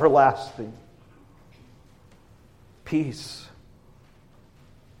 Peace everlasting. Peace.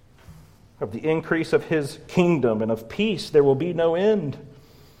 Of the increase of his kingdom and of peace there will be no end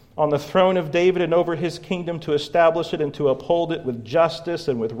on the throne of David and over his kingdom, to establish it and to uphold it with justice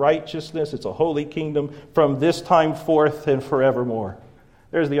and with righteousness. It's a holy kingdom from this time forth and forevermore.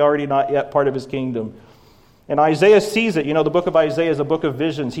 There's the already not yet part of his kingdom. And Isaiah sees it. You know, the book of Isaiah is a book of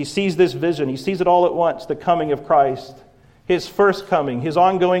visions. He sees this vision. He sees it all at once, the coming of Christ. His first coming, his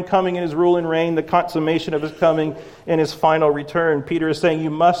ongoing coming in his rule and reign, the consummation of his coming and his final return. Peter is saying, you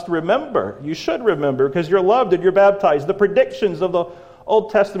must remember, you should remember, because you're loved and you're baptized, the predictions of the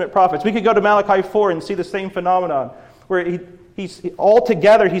Old Testament prophets. We could go to Malachi 4 and see the same phenomenon, where he's all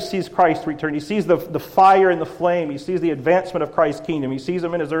together he sees Christ return. He sees the fire and the flame. He sees the advancement of Christ's kingdom. He sees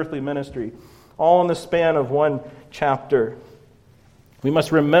him in his earthly ministry, all in the span of one chapter. We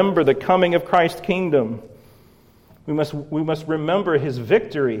must remember the coming of Christ's kingdom. We must remember his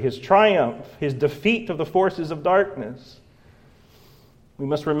victory, his triumph, his defeat of the forces of darkness. We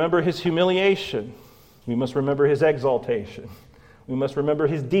must remember his humiliation. We must remember his exaltation. We must remember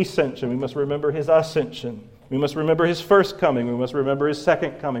his descension. We must remember his ascension. We must remember his first coming. We must remember his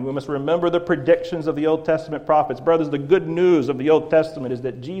second coming. We must remember the predictions of the Old Testament prophets. Brothers, the good news of the Old Testament is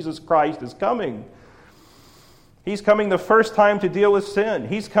that Jesus Christ is coming. He's coming the first time to deal with sin.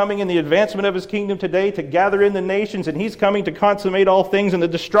 He's coming in the advancement of his kingdom today to gather in the nations, and he's coming to consummate all things in the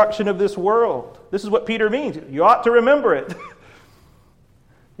destruction of this world. This is what Peter means. You ought to remember it.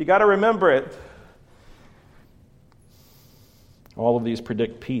 You got to remember it. All of these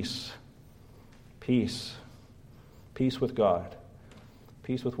predict peace. Peace. Peace with God.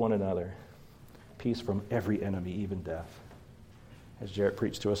 Peace with one another. Peace from every enemy, even death. As Jarrett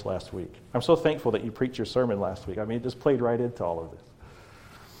preached to us last week. I'm so thankful that you preached your sermon last week. I mean, it just played right into all of this.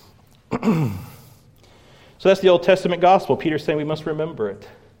 So that's the Old Testament gospel. Peter's saying we must remember it.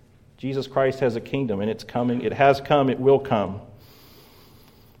 Jesus Christ has a kingdom, and it's coming. It has come. It will come.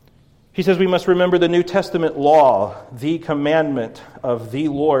 He says we must remember the New Testament law, the commandment of the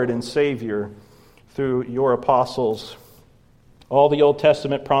Lord and Savior through your apostles. All the Old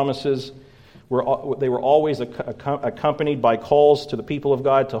Testament promises were always accompanied by calls to the people of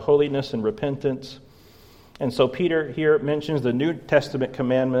God to holiness and repentance. And so Peter here mentions the New Testament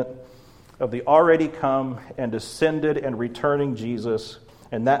commandment of the already come and ascended and returning Jesus,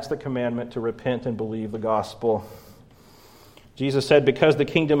 and that's the commandment to repent and believe the gospel. Jesus said, because the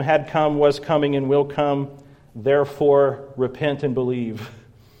kingdom had come, was coming, and will come, therefore repent and believe.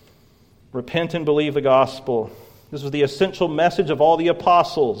 Repent and believe the gospel. This was the essential message of all the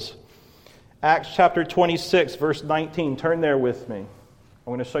apostles. Acts chapter 26, verse 19. Turn there with me. I'm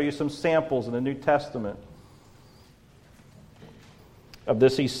going to show you some samples in the New Testament of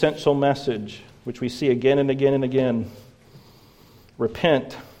this essential message, which we see again and again and again.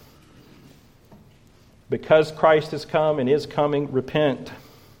 Repent. Because Christ has come and is coming, repent.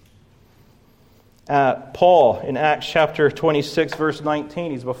 Paul, in Acts chapter 26, verse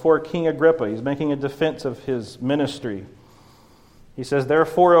 19, he's before King Agrippa. He's making a defense of his ministry. He says,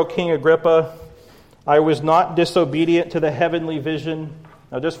 therefore, O King Agrippa, I was not disobedient to the heavenly vision.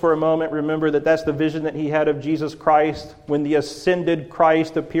 Now, just for a moment, remember that that's the vision that he had of Jesus Christ when the ascended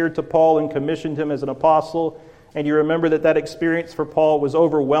Christ appeared to Paul and commissioned him as an apostle. And you remember that that experience for Paul was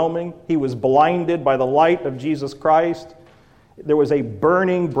overwhelming. He was blinded by the light of Jesus Christ. There was a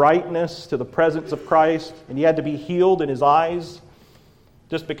burning brightness to the presence of Christ, and he had to be healed in his eyes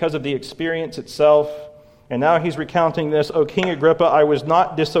just because of the experience itself. And now he's recounting this, O King Agrippa, I was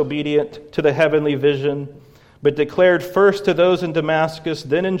not disobedient to the heavenly vision, but declared first to those in Damascus,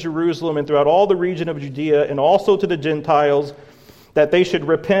 then in Jerusalem, and throughout all the region of Judea, and also to the Gentiles, that they should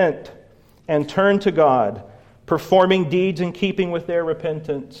repent and turn to God, performing deeds in keeping with their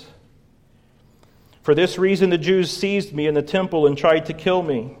repentance. For this reason the Jews seized me in the temple and tried to kill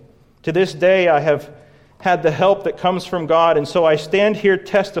me. To this day I have had the help that comes from God, and so I stand here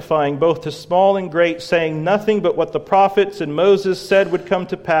testifying both to small and great, saying nothing but what the prophets and Moses said would come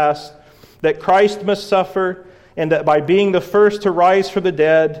to pass, that Christ must suffer, and that by being the first to rise from the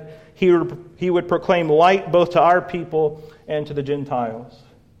dead, he would proclaim light both to our people and to the Gentiles.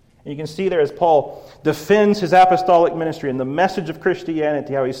 And you can see there as Paul defends his apostolic ministry and the message of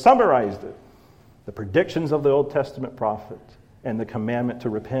Christianity, how he summarized it. The predictions of the Old Testament prophet and the commandment to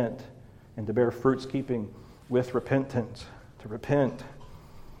repent and to bear fruits keeping with repentance, to repent.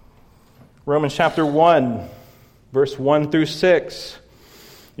 Romans chapter 1, verse 1 through 6.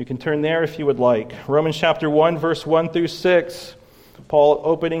 You can turn there if you would like. Romans chapter 1, verse 1 through 6. Paul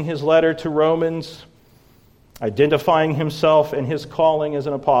opening his letter to Romans, identifying himself and his calling as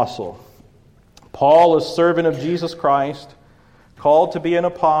an apostle. Paul, a servant of Jesus Christ, called to be an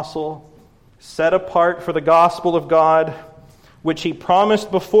apostle, set apart for the gospel of God, which he promised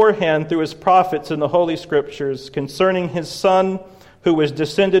beforehand through his prophets in the Holy Scriptures, concerning his Son, who was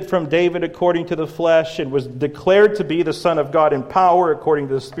descended from David according to the flesh, and was declared to be the Son of God in power according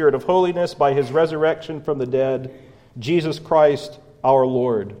to the Spirit of holiness by his resurrection from the dead, Jesus Christ our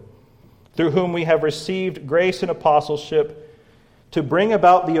Lord, through whom we have received grace and apostleship to bring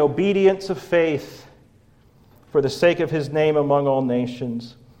about the obedience of faith for the sake of his name among all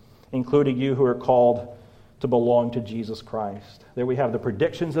nations, including you who are called to belong to Jesus Christ. There we have the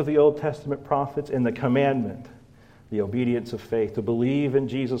predictions of the Old Testament prophets and the commandment, the obedience of faith, to believe in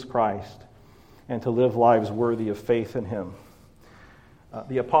Jesus Christ and to live lives worthy of faith in him.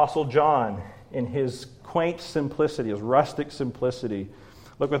 The Apostle John, in his quaint simplicity, his rustic simplicity,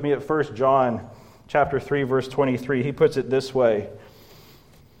 look with me at 1 John chapter 3, verse 23. He puts it this way,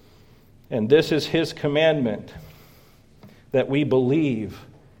 "And this is his commandment, that we believe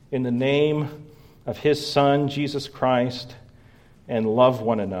in the name of his Son, Jesus Christ, and love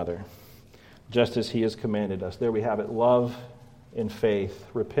one another, just as he has commanded us." There we have it, love and faith.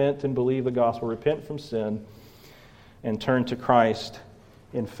 Repent and believe the gospel. Repent from sin and turn to Christ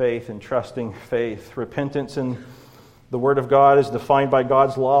in faith and trusting faith. Repentance in the Word of God is defined by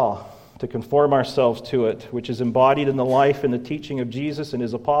God's law, to conform ourselves to it, which is embodied in the life and the teaching of Jesus and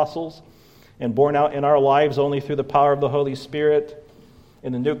his apostles, and borne out in our lives only through the power of the Holy Spirit.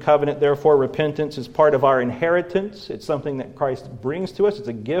 In the new covenant, therefore, repentance is part of our inheritance. It's something that Christ brings to us. It's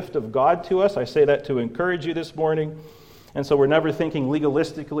a gift of God to us. I say that to encourage you this morning. And so we're never thinking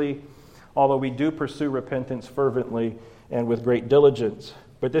legalistically, although we do pursue repentance fervently and with great diligence.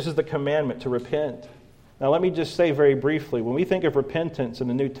 But this is the commandment, to repent. Now let me just say very briefly, when we think of repentance in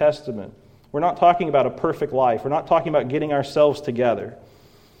the New Testament, we're not talking about a perfect life. We're not talking about getting ourselves together.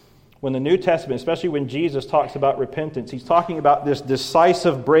 When the New Testament, especially when Jesus talks about repentance, he's talking about this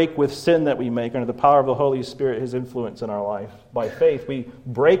decisive break with sin that we make under the power of the Holy Spirit, his influence in our life. By faith, we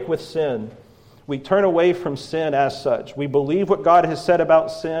break with sin. We turn away from sin as such. We believe what God has said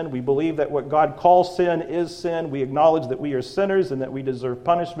about sin. We believe that what God calls sin is sin. We acknowledge that we are sinners and that we deserve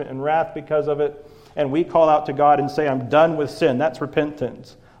punishment and wrath because of it. And we call out to God and say, "I'm done with sin." That's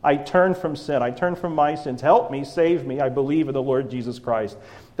repentance. I turn from sin. I turn from my sins. Help me, save me. I believe in the Lord Jesus Christ.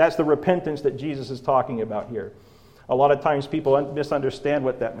 That's the repentance that Jesus is talking about here. A lot of times people misunderstand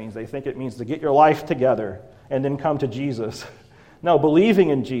what that means. They think it means to get your life together and then come to Jesus. No, believing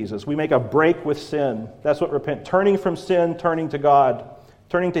in Jesus. We make a break with sin. That's what repent. Turning from sin, turning to God.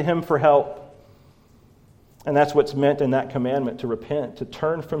 Turning to him for help. And that's what's meant in that commandment, to repent, to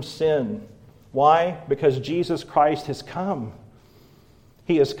turn from sin. Why? Because Jesus Christ has come.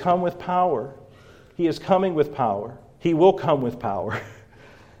 He has come with power. He is coming with power. He will come with power.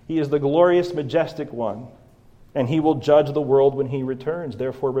 He is the glorious, majestic one, and he will judge the world when he returns.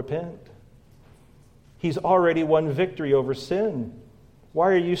 Therefore, repent. He's already won victory over sin.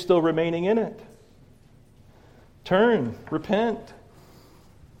 Why are you still remaining in it? Turn, repent.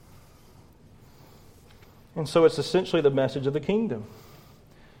 And so it's essentially the message of the kingdom.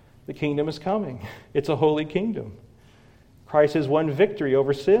 The kingdom is coming. It's a holy kingdom. Christ has won victory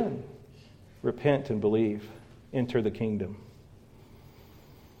over sin. Repent and believe. Enter the kingdom.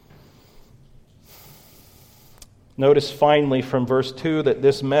 Notice finally from verse 2 that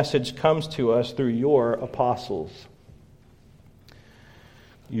this message comes to us through your apostles.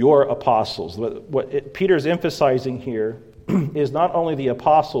 Your apostles. What Peter's emphasizing here is not only the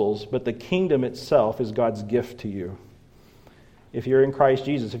apostles, but the kingdom itself is God's gift to you. If you're in Christ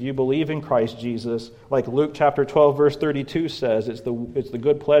Jesus, if you believe in Christ Jesus, like Luke chapter 12, verse 32 says, it's the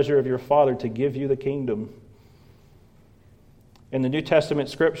good pleasure of your Father to give you the kingdom. In the New Testament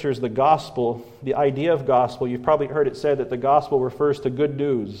scriptures, the gospel, the idea of gospel, you've probably heard it said that the gospel refers to good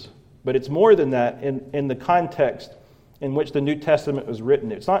news. But it's more than that in the context in which the New Testament was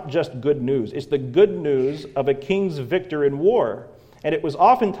written. It's not just good news. It's the good news of a king's victor in war. And it was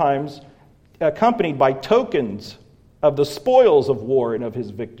oftentimes accompanied by tokens of the spoils of war and of his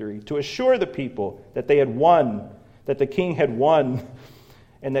victory, to assure the people that they had won, that the king had won,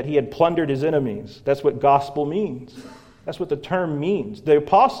 and that he had plundered his enemies. That's what gospel means. That's what the term means. The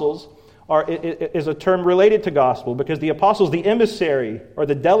apostles is a term related to gospel because the apostle is the emissary or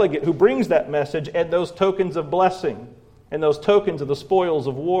the delegate who brings that message and those tokens of blessing and those tokens of the spoils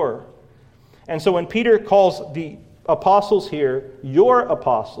of war. And so when Peter calls the apostles here your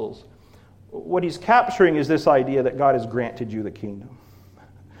apostles, what he's capturing is this idea that God has granted you the kingdom.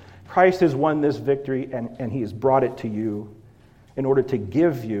 Christ has won this victory and he has brought it to you in order to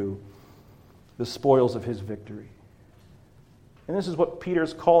give you the spoils of his victory. And this is what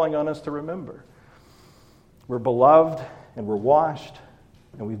Peter's calling on us to remember. We're beloved and we're washed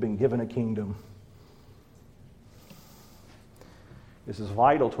and we've been given a kingdom. This is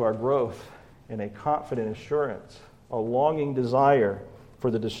vital to our growth in a confident assurance, a longing desire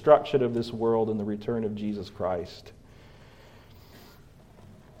for the destruction of this world and the return of Jesus Christ.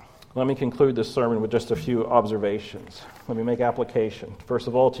 Let me conclude this sermon with just a few observations. Let me make application. First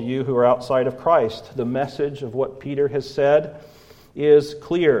of all, to you who are outside of Christ, the message of what Peter has said is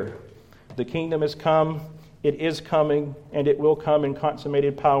clear. The kingdom has come, it is coming, and it will come in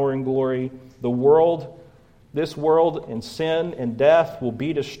consummated power and glory. The world, this world and sin and death will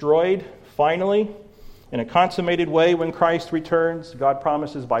be destroyed finally in a consummated way when Christ returns. God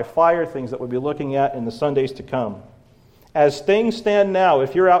promises by fire, things that we'll be looking at in the Sundays to come. As things stand now,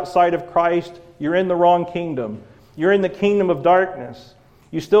 if you're outside of Christ, you're in the wrong kingdom. You're in the kingdom of darkness.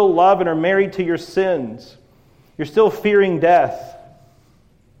 You still love and are married to your sins. You're still fearing death.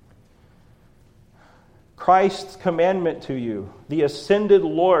 Christ's commandment to you, the ascended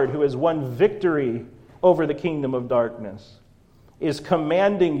Lord who has won victory over the kingdom of darkness, is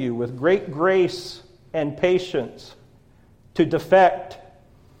commanding you with great grace and patience to defect,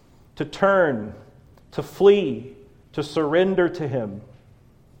 to turn, to flee, to surrender to him.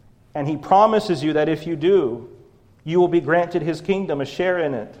 And he promises you that if you do, you will be granted his kingdom, a share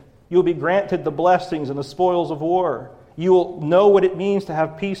in it. You will be granted the blessings and the spoils of war. You will know what it means to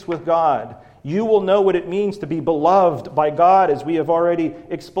have peace with God. You will know what it means to be beloved by God, as we have already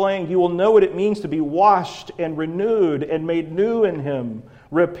explained. You will know what it means to be washed and renewed and made new in him.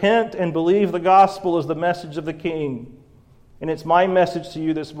 Repent and believe the gospel is the message of the King. And it's my message to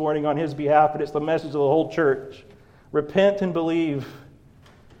you this morning on his behalf, but it's the message of the whole church. Repent and believe.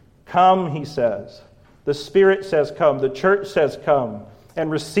 Come, he says. The Spirit says come. The church says come. And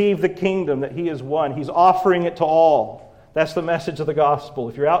receive the kingdom that he has won. He's offering it to all. That's the message of the gospel.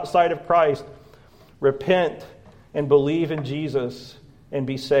 If you're outside of Christ, repent and believe in Jesus and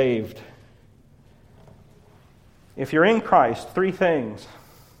be saved. If you're in Christ, three things.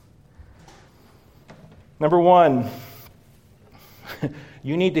 Number one,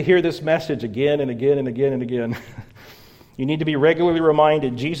 you need to hear this message again and again and again and again. You need to be regularly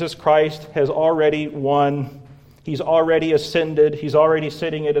reminded Jesus Christ has already won. He's already ascended. He's already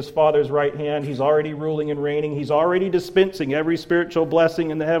sitting at his Father's right hand. He's already ruling and reigning. He's already dispensing every spiritual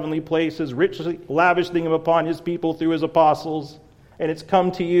blessing in the heavenly places, richly lavishing them upon his people through his apostles. And it's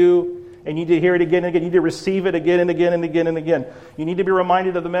come to you, and you need to hear it again and again. You need to receive it again and again and again and again. You need to be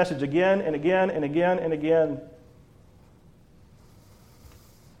reminded of the message again and again and again and again.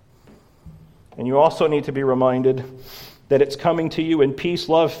 And you also need to be reminded that it's coming to you in peace,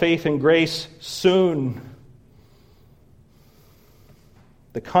 love, faith, and grace soon.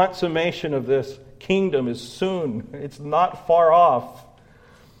 The consummation of this kingdom is soon. It's not far off.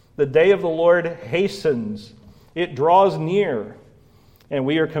 The day of the Lord hastens. It draws near. And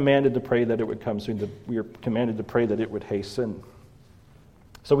we are commanded to pray that it would come soon. We are commanded to pray that it would hasten.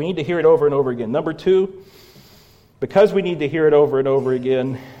 So we need to hear it over and over again. Number two, because we need to hear it over and over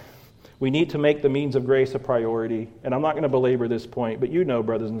again, we need to make the means of grace a priority. And I'm not going to belabor this point, but you know,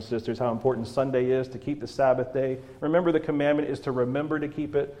 brothers and sisters, how important Sunday is to keep the Sabbath day. Remember, the commandment is to remember to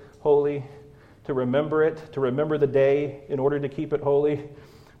keep it holy, to remember it, to remember the day in order to keep it holy.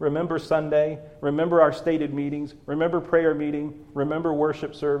 Remember Sunday. Remember our stated meetings. Remember prayer meeting. Remember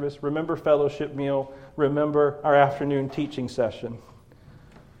worship service. Remember fellowship meal. Remember our afternoon teaching session.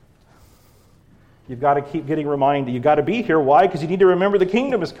 You've got to keep getting reminded. You've got to be here. Why? Because you need to remember the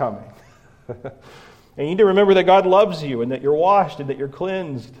kingdom is coming. And you need to remember that God loves you and that you're washed and that you're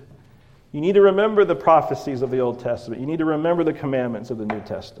cleansed. You need to remember the prophecies of the Old Testament. You need to remember the commandments of the New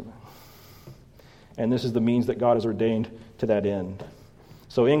Testament. And this is the means that God has ordained to that end.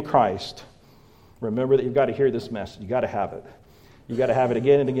 So in Christ, remember that you've got to hear this message. You've got to have it. You've got to have it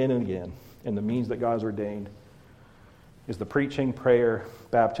again and again and again. And the means that God has ordained is the preaching, prayer,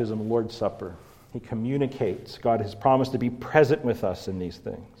 baptism, Lord's Supper. He communicates. God has promised to be present with us in these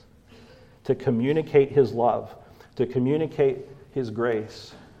things. To communicate his love. To communicate his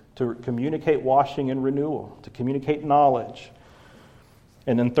grace. To communicate washing and renewal. To communicate knowledge.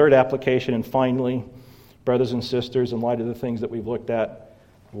 And then third application, and finally, Brothers and sisters, in light of the things that we've looked at,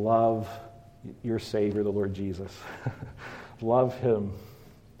 love your Savior, the Lord Jesus. Love Him.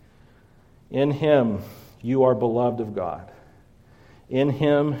 In Him, you are beloved of God. In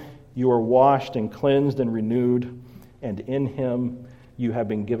Him, you are washed and cleansed and renewed, and in Him, you have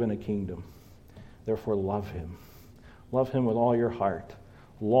been given a kingdom. Therefore, love Him. Love Him with all your heart.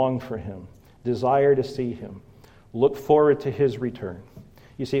 Long for Him. Desire to see Him. Look forward to His return.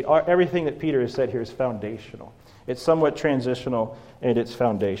 You see, everything that Peter has said here is foundational. It's somewhat transitional, and it's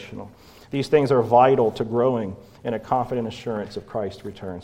foundational. These things are vital to growing in a confident assurance of Christ's return.